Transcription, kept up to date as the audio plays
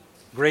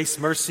Grace,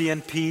 mercy,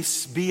 and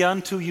peace be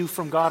unto you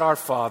from God our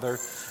Father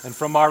and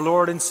from our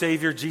Lord and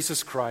Savior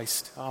Jesus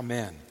Christ.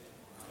 Amen. Amen.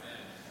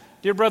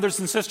 Dear brothers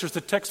and sisters, the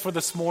text for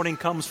this morning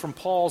comes from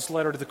Paul's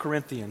letter to the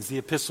Corinthians, the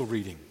epistle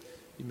reading.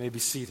 You may be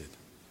seated.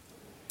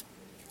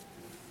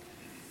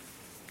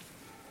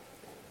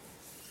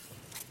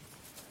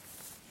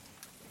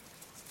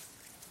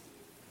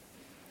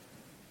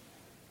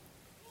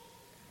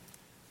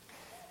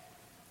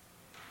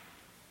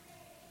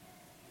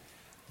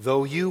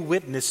 Though you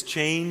witness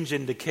change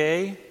and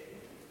decay,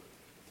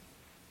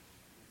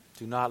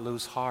 do not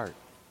lose heart.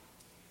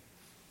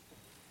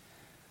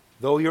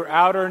 Though your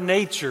outer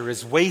nature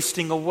is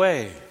wasting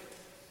away,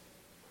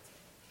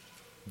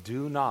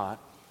 do not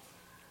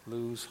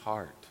lose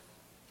heart.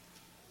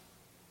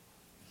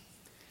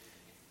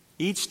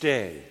 Each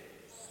day,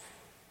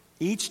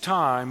 each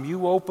time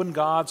you open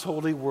God's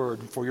holy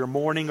word for your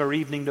morning or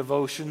evening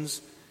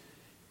devotions,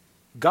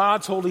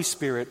 God's Holy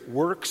Spirit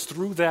works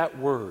through that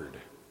word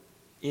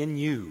in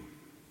you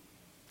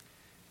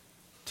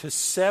to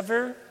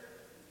sever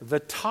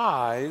the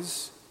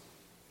ties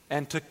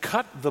and to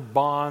cut the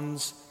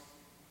bonds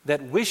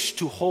that wish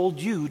to hold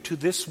you to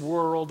this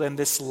world and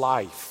this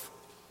life,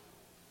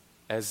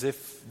 as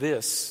if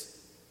this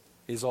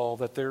is all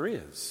that there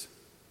is.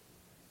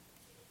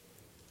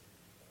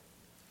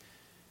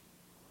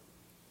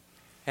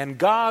 And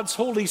God's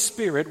Holy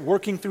Spirit,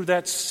 working through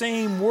that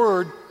same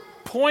word,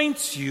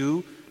 points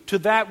you to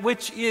that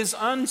which is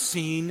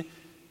unseen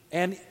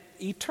and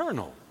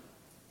eternal,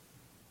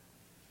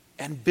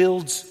 and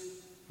builds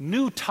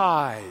new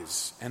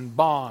ties and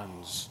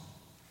bonds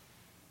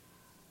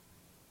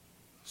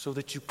so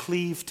that you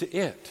cleave to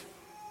it.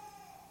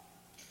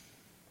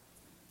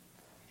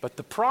 But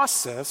the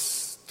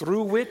process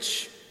through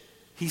which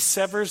He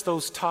severs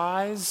those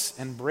ties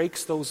and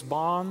breaks those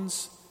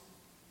bonds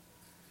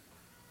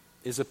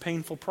is a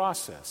painful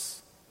process.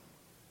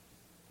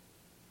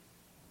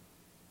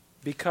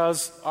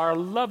 Because our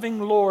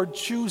loving Lord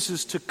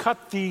chooses to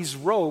cut these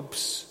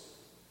ropes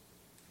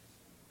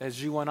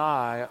as you and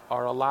I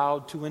are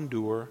allowed to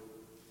endure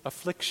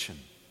affliction.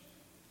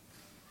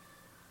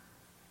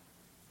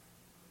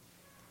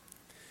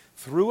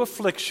 Through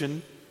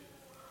affliction,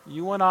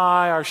 you and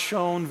I are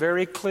shown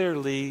very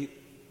clearly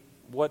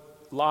what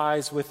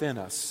lies within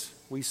us.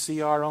 We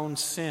see our own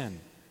sin.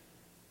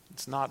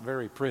 It's not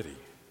very pretty.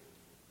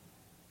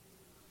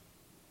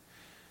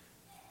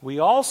 We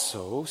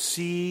also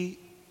see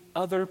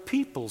other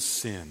people's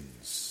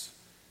sins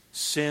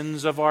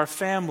of our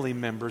family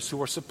members who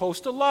are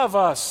supposed to love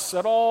us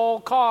at all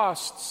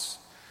costs,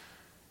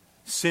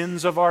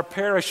 sins of our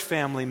parish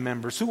family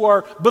members who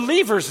are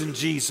believers in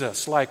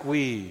Jesus like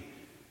we,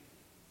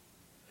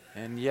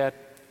 and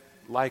yet,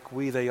 like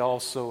we, they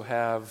also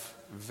have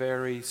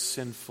very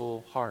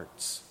sinful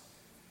hearts.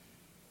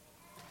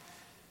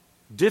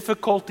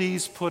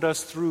 Difficulties put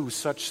us through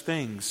such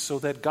things so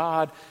that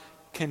God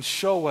can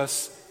show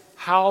us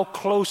how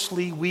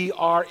closely we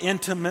are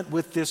intimate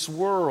with this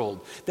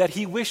world, that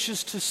He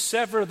wishes to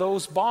sever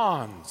those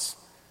bonds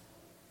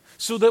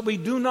so that we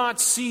do not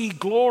see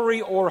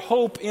glory or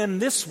hope in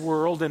this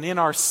world and in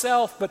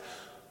ourselves, but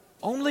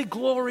only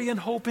glory and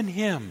hope in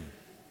Him.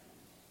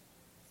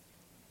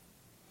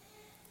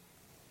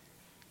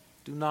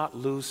 Do not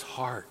lose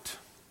heart.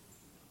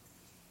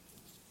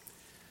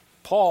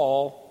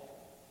 Paul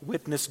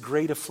witnessed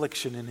great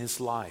affliction in his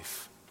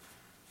life.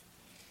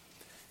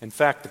 In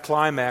fact, the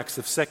climax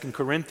of 2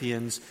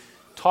 Corinthians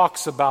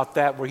talks about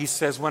that, where he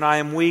says, when I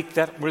am weak,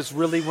 that was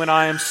really when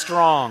I am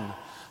strong.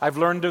 I've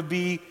learned to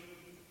be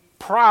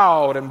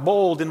proud and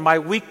bold in my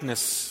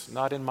weakness,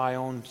 not in my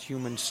own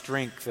human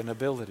strength and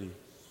ability.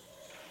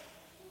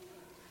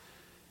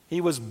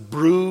 He was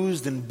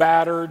bruised and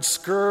battered,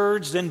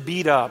 scourged and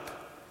beat up,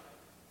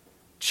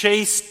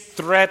 chased,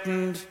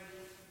 threatened,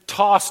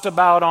 tossed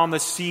about on the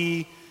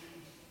sea,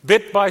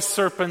 bit by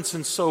serpents,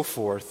 and so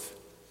forth.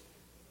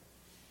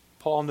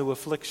 Paul knew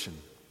affliction.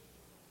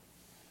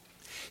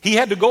 He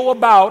had to go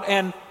about,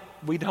 and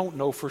we don't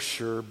know for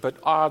sure, but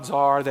odds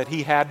are that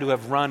he had to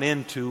have run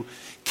into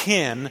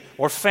kin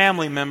or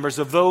family members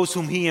of those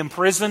whom he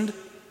imprisoned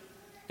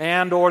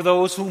and or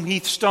those whom he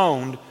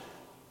stoned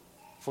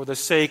for the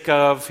sake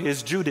of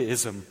his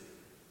Judaism.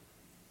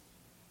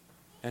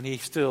 And he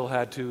still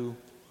had to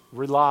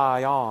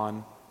rely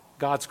on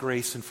God's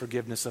grace and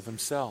forgiveness of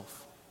himself.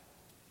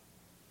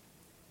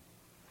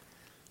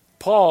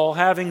 Paul,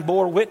 having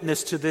bore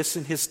witness to this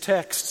in his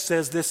text,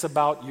 says this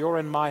about your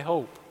and my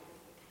hope.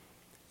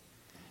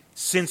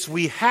 Since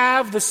we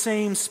have the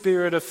same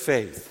spirit of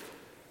faith,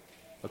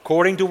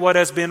 according to what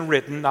has been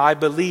written, I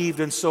believed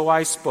and so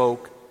I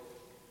spoke,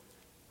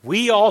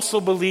 we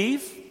also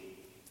believe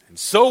and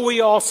so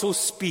we also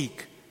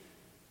speak,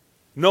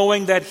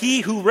 knowing that He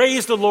who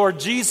raised the Lord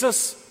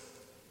Jesus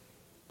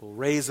will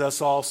raise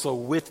us also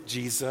with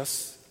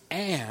Jesus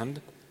and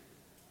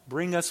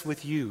bring us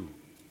with you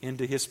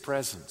into His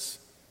presence.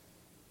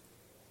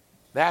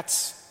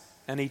 That's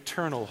an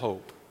eternal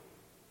hope.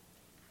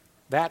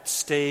 That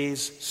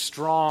stays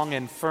strong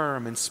and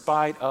firm in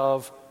spite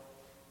of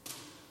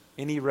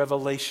any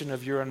revelation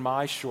of your and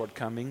my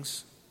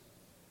shortcomings,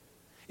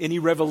 any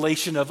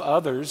revelation of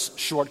others'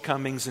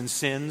 shortcomings and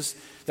sins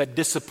that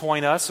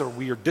disappoint us, or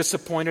we are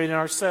disappointed in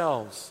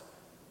ourselves.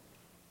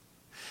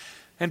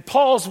 And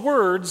Paul's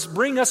words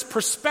bring us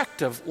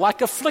perspective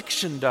like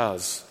affliction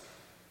does.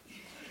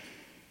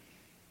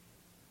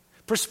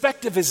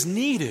 Perspective is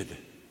needed.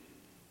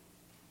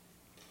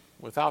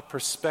 Without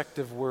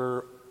perspective,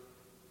 we're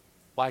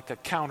like a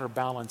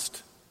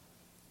counterbalanced,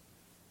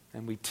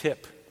 and we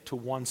tip to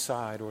one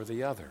side or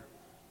the other.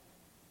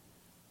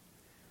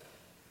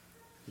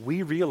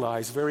 We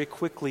realize very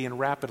quickly and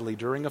rapidly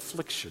during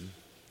affliction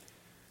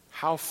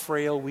how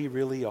frail we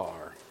really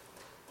are.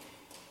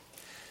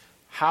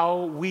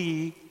 How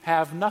we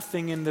have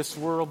nothing in this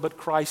world but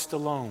Christ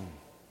alone.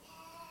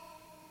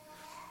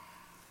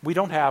 We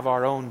don't have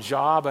our own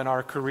job and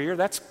our career.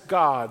 That's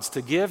God's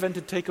to give and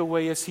to take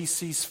away as He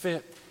sees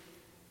fit.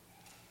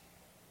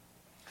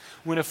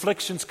 When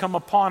afflictions come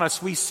upon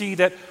us, we see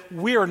that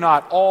we're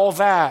not all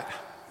that.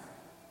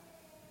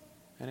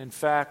 And in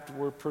fact,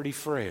 we're pretty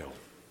frail.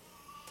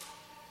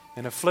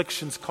 And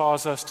afflictions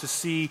cause us to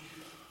see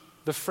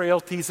the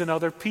frailties in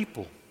other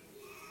people.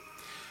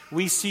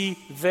 We see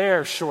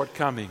their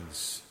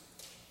shortcomings.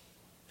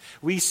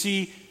 We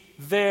see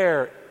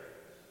their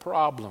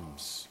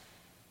problems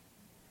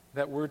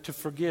that we're to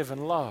forgive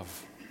and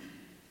love,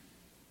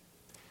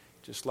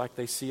 just like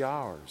they see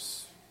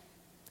ours.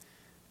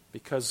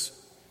 Because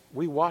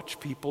we watch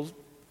people,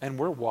 and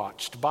we're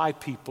watched by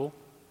people,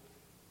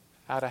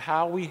 out of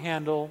how we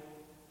handle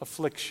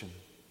affliction.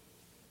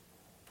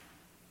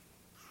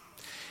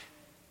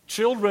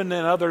 Children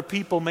and other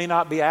people may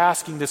not be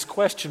asking this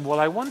question, well,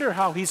 I wonder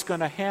how he's going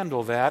to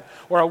handle that,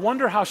 or I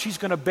wonder how she's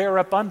going to bear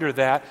up under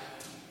that.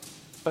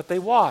 But they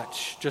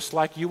watch, just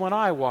like you and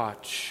I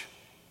watch.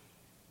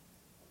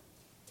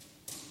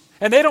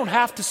 And they don't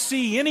have to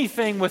see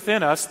anything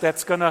within us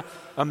that's going to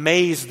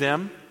amaze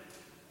them,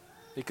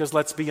 because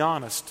let's be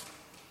honest,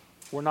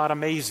 we're not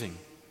amazing.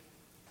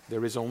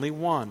 There is only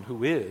one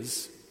who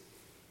is,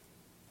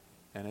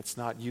 and it's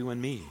not you and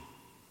me.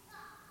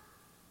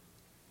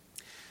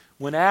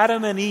 When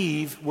Adam and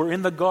Eve were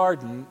in the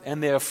garden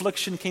and the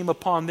affliction came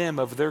upon them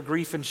of their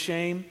grief and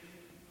shame,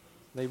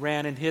 they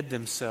ran and hid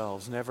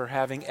themselves, never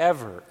having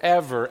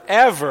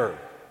ever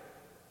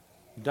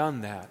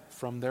done that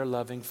from their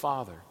loving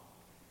Father.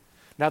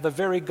 Now the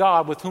very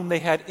God with whom they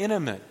had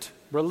intimate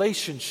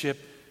relationship,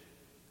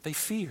 they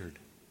feared.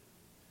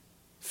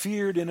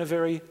 Feared in a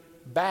very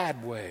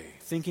bad way,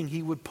 thinking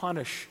He would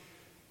punish.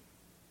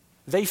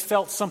 They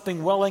felt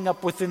something welling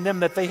up within them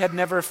that they had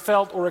never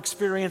felt or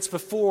experienced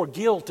before,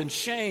 guilt and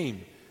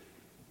shame.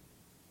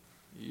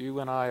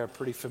 You and I are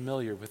pretty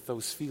familiar with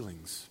those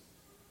feelings.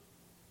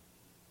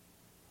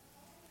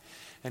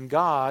 And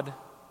God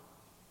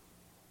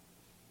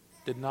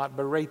did not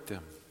berate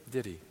them,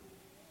 did He?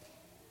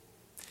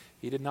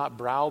 He did not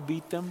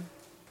browbeat them.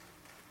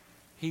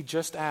 He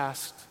just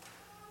asked,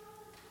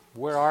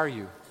 "Where are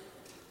you?"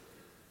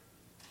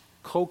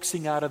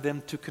 Coaxing out of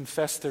them to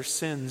confess their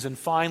sins. And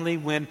finally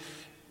when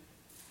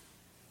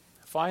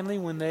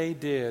they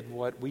did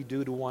what we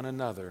do to one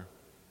another,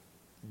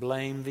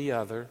 blame the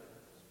other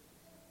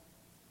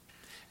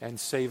and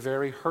say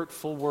very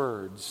hurtful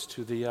words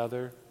to the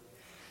other,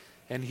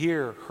 and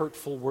hear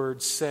hurtful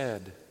words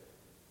said,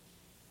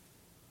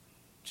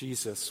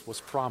 Jesus was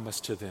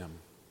promised to them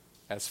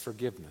as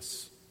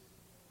forgiveness.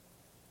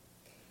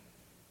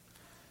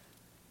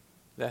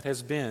 That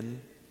has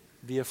been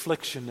the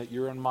affliction that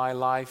your and my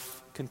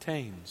life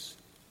contains.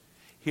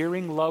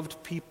 Hearing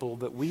loved people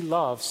that we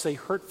love say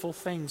hurtful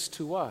things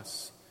to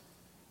us.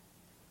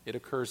 It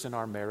occurs in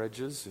our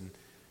marriages, and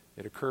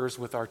it occurs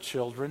with our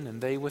children,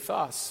 and they with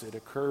us. It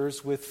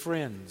occurs with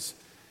friends,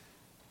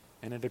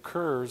 and it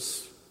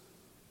occurs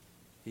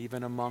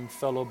even among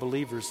fellow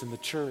believers in the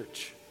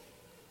church.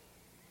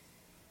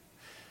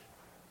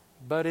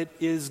 But it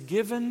is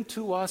given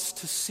to us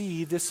to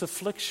see this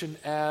affliction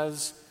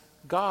as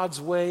God's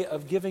way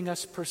of giving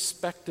us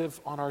perspective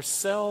on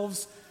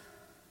ourselves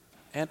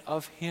and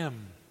of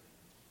Him,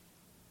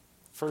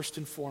 first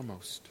and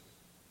foremost.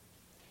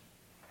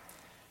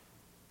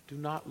 Do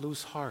not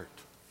lose heart.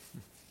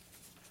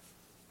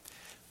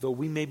 Though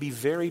we may be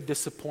very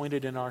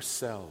disappointed in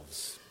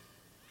ourselves,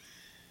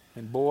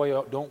 and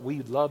boy, don't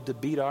we love to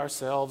beat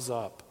ourselves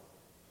up.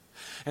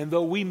 And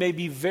though we may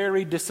be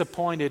very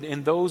disappointed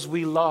in those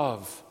we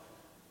love,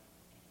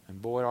 and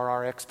boy, are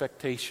our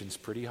expectations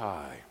pretty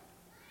high.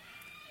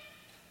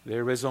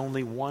 There is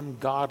only one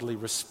godly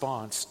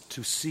response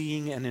to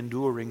seeing and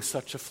enduring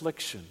such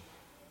affliction.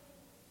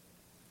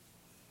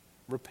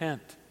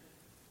 Repent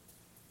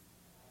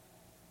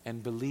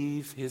and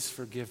believe His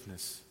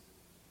forgiveness.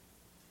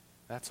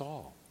 That's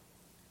all.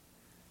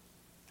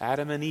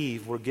 Adam and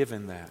Eve were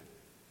given that.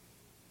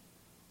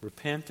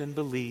 Repent and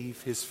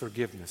believe His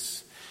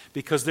forgiveness.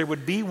 Because there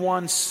would be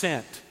one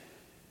sent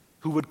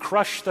who would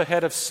crush the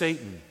head of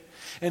Satan.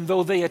 And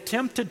though they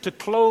attempted to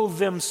clothe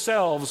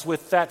themselves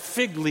with that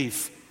fig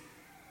leaf,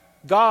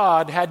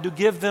 God had to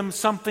give them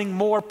something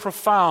more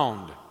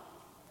profound.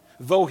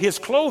 though his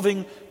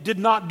clothing did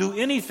not do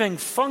anything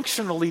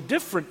functionally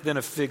different than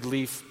a fig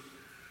leaf,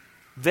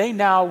 they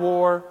now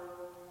wore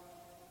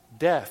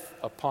death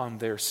upon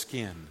their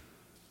skin,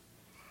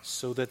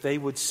 so that they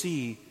would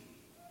see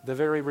the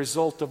very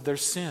result of their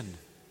sin.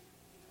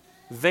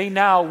 They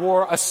now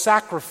wore a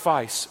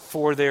sacrifice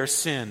for their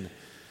sin,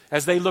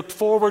 as they looked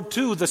forward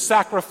to the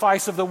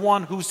sacrifice of the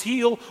one whose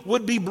heel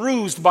would be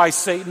bruised by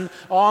Satan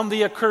on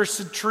the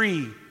accursed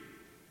tree.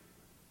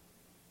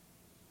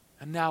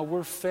 And now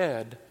we're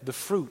fed the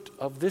fruit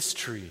of this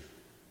tree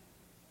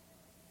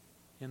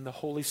in the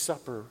Holy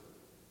Supper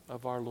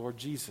of our Lord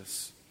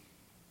Jesus.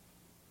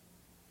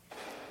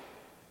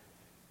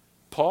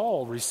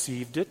 Paul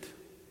received it.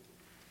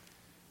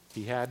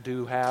 He had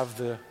to have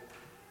the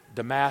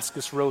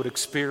Damascus Road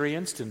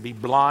experienced and be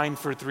blind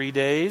for 3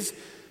 days.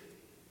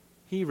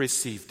 He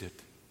received it.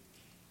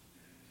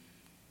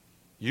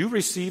 You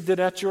received it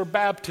at your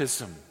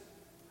baptism.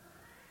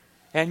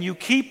 And you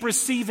keep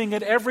receiving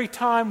it every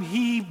time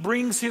He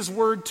brings His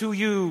word to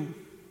you.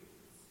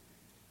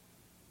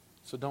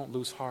 So don't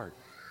lose heart.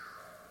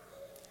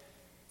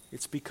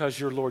 It's because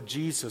your Lord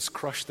Jesus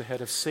crushed the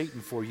head of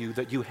Satan for you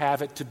that you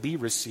have it to be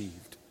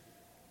received.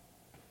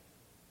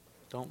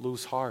 Don't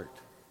lose heart.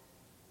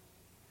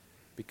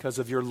 Because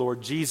of your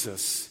Lord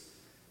Jesus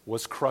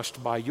was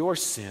crushed by your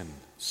sin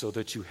so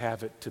that you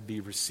have it to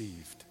be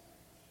received.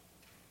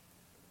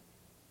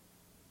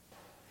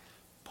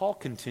 Paul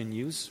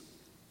continues,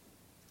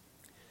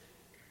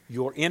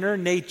 your inner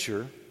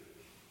nature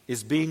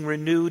is being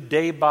renewed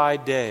day by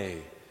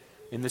day,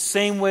 in the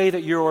same way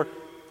that your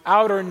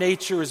outer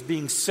nature is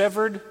being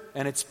severed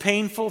and it's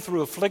painful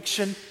through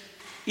affliction.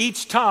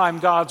 Each time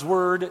God's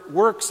word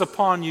works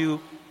upon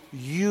you,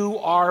 you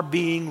are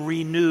being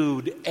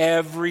renewed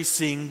every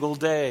single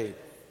day.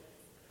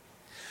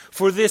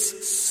 For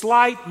this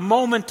slight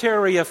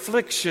momentary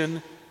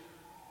affliction,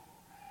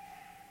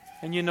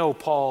 and you know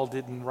Paul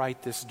didn't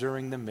write this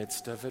during the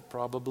midst of it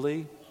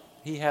probably.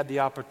 He had the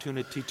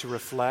opportunity to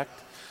reflect,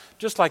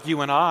 just like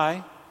you and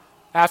I.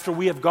 After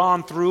we have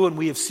gone through and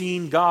we have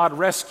seen God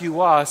rescue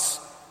us,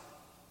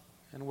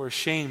 and we're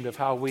ashamed of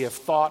how we have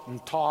thought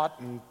and taught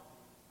and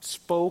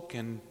spoke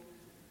and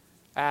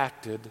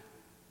acted,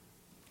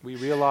 we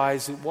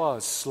realize it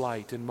was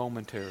slight and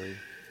momentary.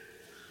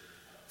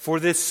 For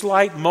this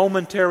slight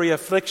momentary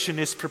affliction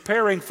is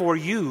preparing for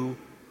you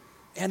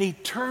an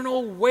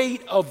eternal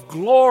weight of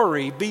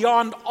glory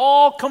beyond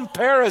all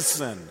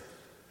comparison.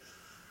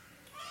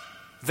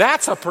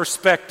 That's a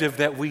perspective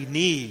that we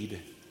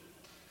need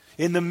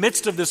in the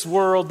midst of this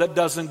world that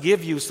doesn't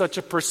give you such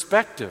a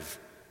perspective.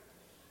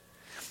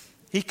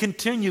 He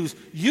continues,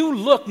 you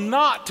look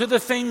not to the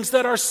things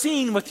that are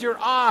seen with your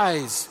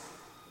eyes,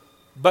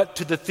 but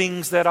to the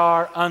things that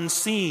are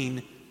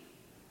unseen.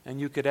 And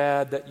you could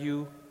add that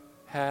you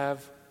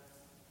have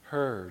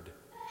heard.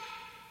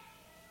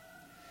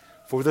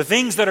 For the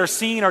things that are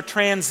seen are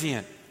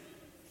transient.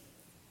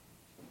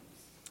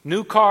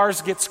 New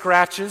cars get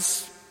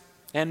scratches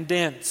and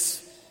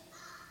dents.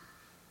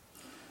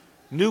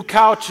 New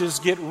couches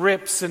get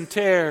rips and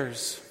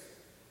tears.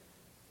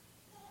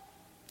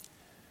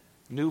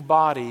 New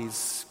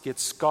bodies get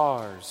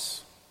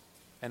scars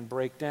and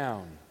break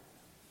down.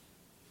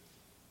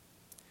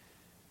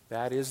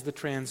 That is the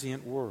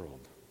transient world.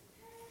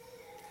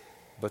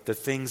 But the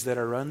things that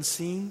are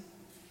unseen,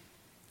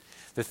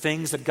 the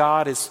things that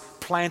God is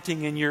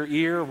planting in your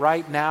ear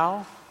right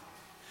now,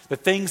 the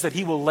things that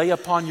He will lay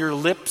upon your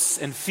lips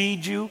and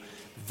feed you,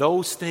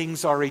 those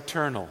things are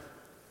eternal.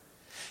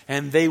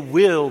 And they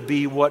will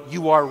be what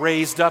you are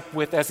raised up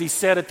with, as He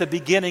said at the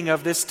beginning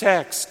of this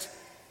text.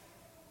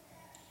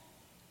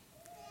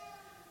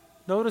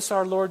 Notice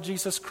our Lord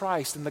Jesus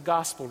Christ in the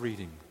gospel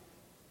reading.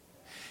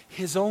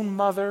 His own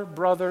mother,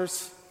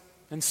 brothers,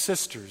 and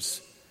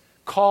sisters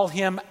call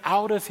Him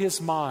out of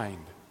His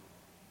mind.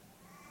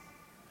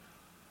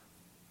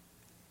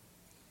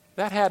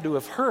 That had to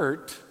have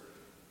hurt,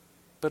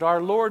 but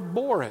our Lord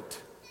bore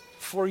it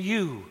for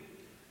you.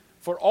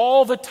 For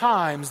all the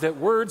times that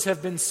words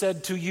have been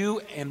said to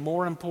you, and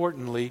more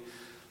importantly,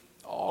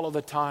 all of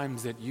the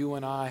times that you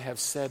and I have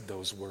said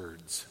those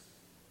words,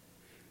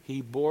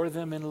 He bore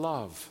them in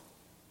love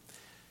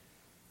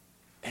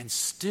and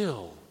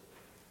still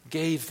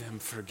gave them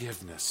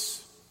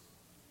forgiveness.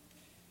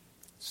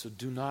 So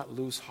do not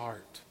lose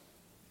heart.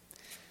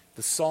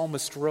 The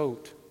psalmist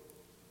wrote,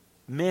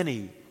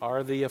 many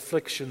are the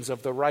afflictions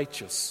of the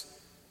righteous,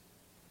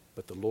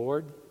 but the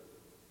Lord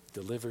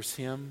delivers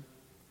him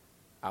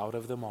out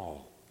of them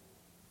all.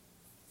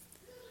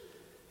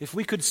 If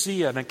we could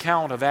see an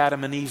account of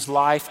Adam and Eve's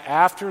life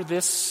after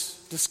this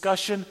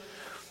discussion,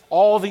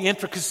 all the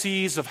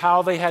intricacies of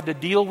how they had to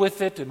deal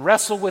with it and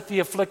wrestle with the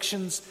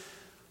afflictions,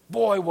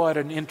 boy, what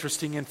an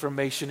interesting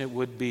information it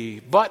would be.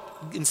 But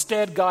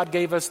instead, God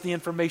gave us the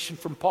information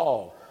from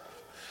Paul,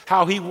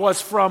 how he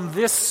was from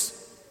this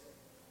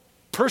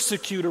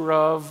persecutor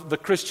of the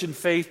Christian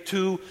faith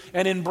to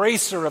an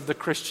embracer of the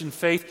Christian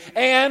faith,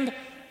 and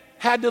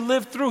had to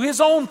live through his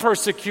own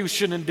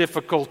persecution and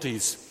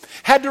difficulties,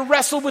 had to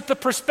wrestle with the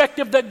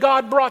perspective that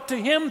God brought to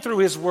him through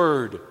His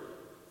Word.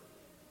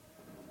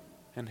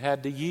 and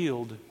had to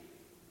yield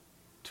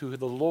to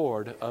the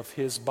Lord of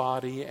his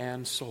body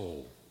and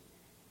soul.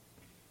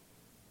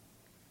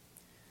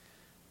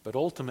 But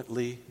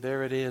ultimately,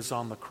 there it is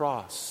on the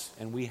cross,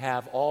 and we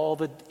have all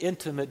the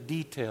intimate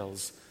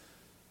details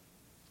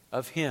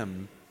of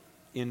him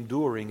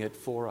enduring it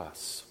for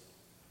us,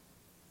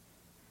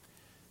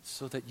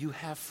 so that you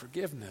have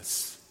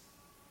forgiveness,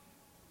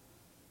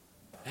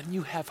 and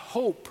you have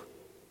hope,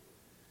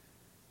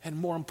 and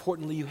more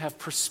importantly, you have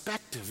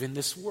perspective in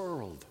this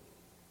world.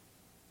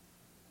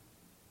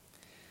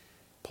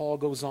 Paul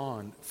goes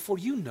on, "For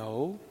you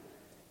know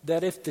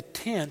that if the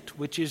tent,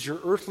 which is your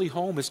earthly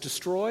home, is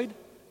destroyed,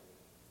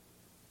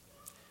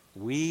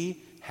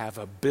 we have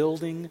a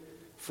building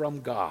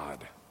from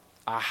God,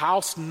 a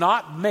house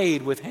not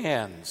made with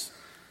hands,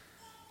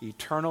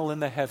 eternal in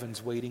the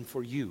heavens, waiting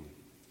for you.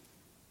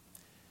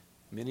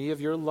 Many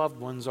of your loved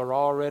ones are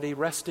already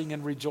resting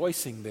and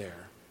rejoicing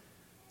there,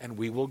 and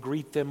we will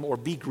greet them or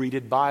be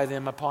greeted by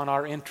them upon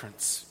our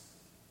entrance.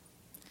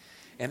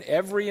 And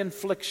every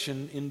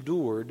infliction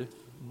endured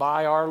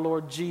by our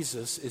Lord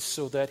Jesus is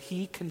so that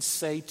he can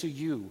say to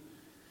you,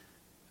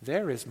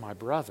 'There is my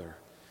brother,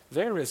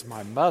 there is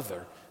my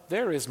mother,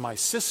 there is my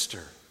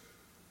sister,'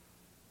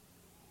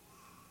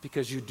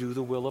 because you do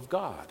the will of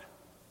God."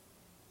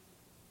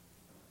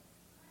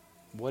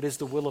 What is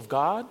the will of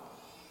God?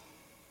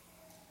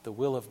 The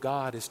will of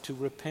God is to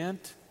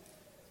repent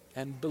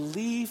and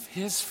believe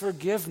his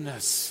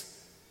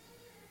forgiveness.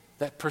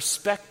 That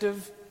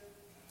perspective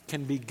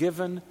can be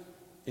given,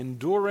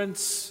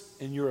 endurance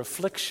in your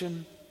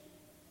affliction,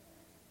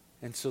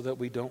 and so that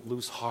we don't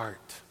lose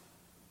heart.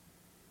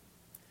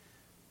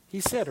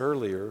 He said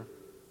earlier,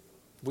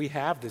 we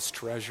have this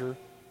treasure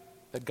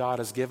that God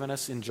has given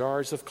us in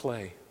jars of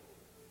clay.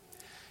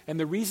 And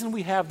the reason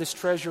we have this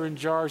treasure in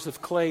jars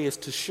of clay is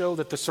to show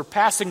that the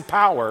surpassing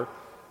power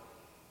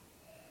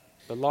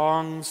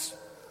belongs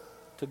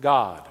to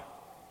God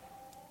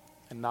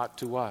and not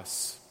to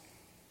us.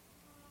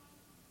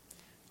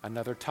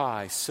 Another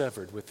tie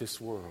severed with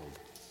this world.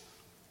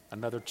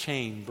 Another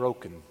chain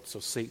broken so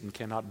Satan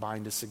cannot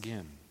bind us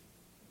again.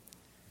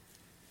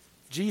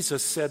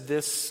 Jesus said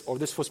this, or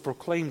this was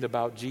proclaimed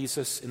about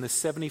Jesus in the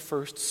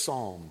 71st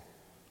Psalm,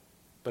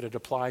 but it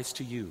applies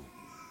to you.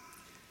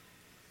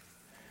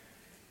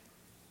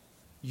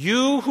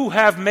 "You who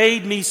have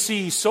made me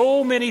see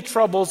so many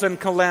troubles and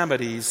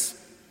calamities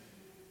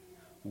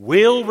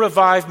will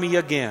revive me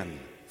again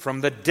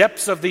from the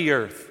depths of the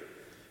earth.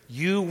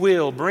 You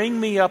will bring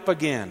me up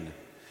again.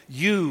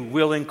 You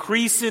will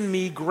increase in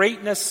me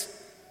greatness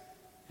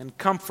and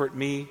comfort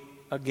me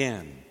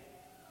again."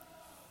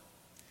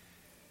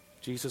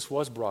 Jesus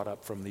was brought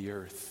up from the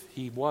earth.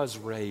 He was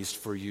raised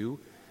for you,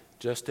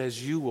 just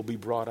as you will be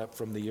brought up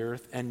from the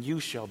earth, and you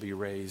shall be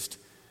raised.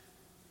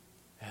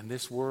 And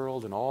this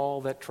world and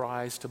all that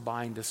tries to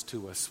bind us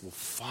to us will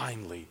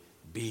finally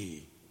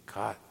be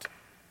cut.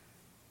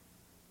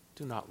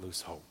 Do not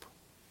lose hope.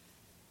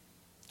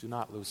 Do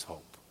not lose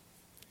hope.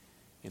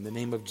 In the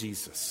name of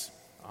Jesus,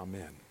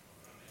 amen.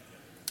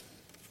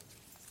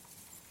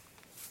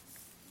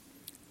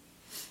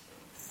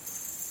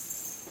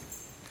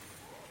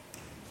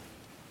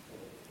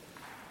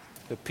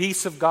 The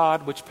peace of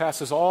God, which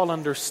passes all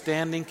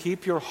understanding,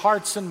 keep your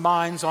hearts and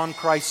minds on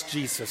Christ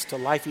Jesus to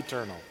life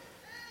eternal.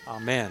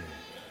 Amen.